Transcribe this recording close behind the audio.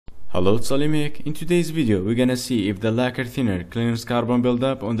Hello, it's AliMECH. In today's video, we're gonna see if the lacquer thinner cleans carbon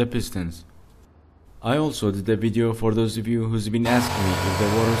buildup on the pistons. I also did a video for those of you who's been asking me if the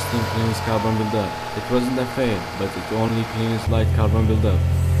water steam cleans carbon buildup. It wasn't a fail, but it only cleans light carbon buildup.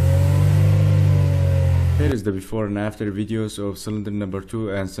 Here is the before and after videos of cylinder number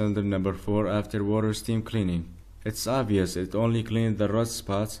 2 and cylinder number 4 after water steam cleaning. It's obvious it only cleaned the rust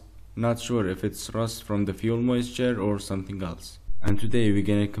spots. Not sure if it's rust from the fuel moisture or something else. And today we're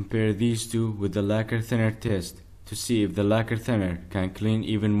gonna compare these two with the lacquer thinner test to see if the lacquer thinner can clean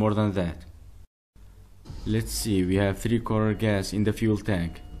even more than that. Let's see, we have 3/4 gas in the fuel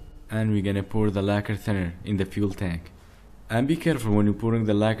tank, and we're gonna pour the lacquer thinner in the fuel tank. And be careful when you're pouring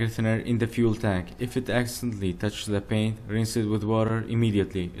the lacquer thinner in the fuel tank. If it accidentally touches the paint, rinse it with water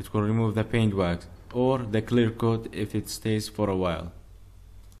immediately. It will remove the paint wax or the clear coat if it stays for a while.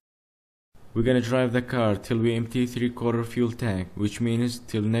 We're gonna drive the car till we empty 3/4 fuel tank, which means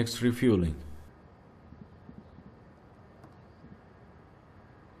till next refueling.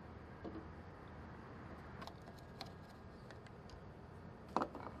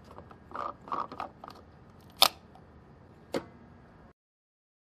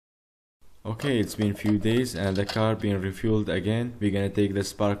 Okay, it's been few days and the car being refueled again. We're gonna take the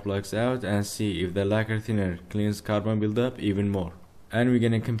spark plugs out and see if the lacquer thinner cleans carbon buildup even more. And we're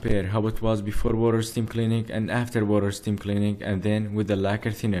gonna compare how it was before water steam cleaning and after water steam cleaning, and then with the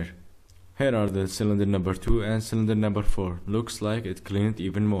lacquer thinner. Here are the cylinder number 2 and cylinder number 4. Looks like it cleaned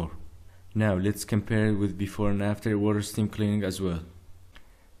even more. Now let's compare it with before and after water steam cleaning as well.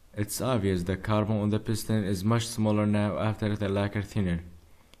 It's obvious the carbon on the piston is much smaller now after the lacquer thinner.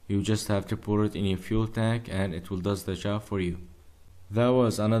 You just have to pour it in your fuel tank and it will do the job for you. That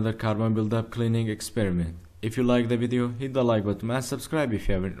was another carbon buildup cleaning experiment. If you like the video, hit the like button and subscribe if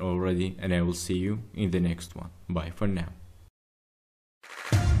you haven't already, and I will see you in the next one. Bye for now.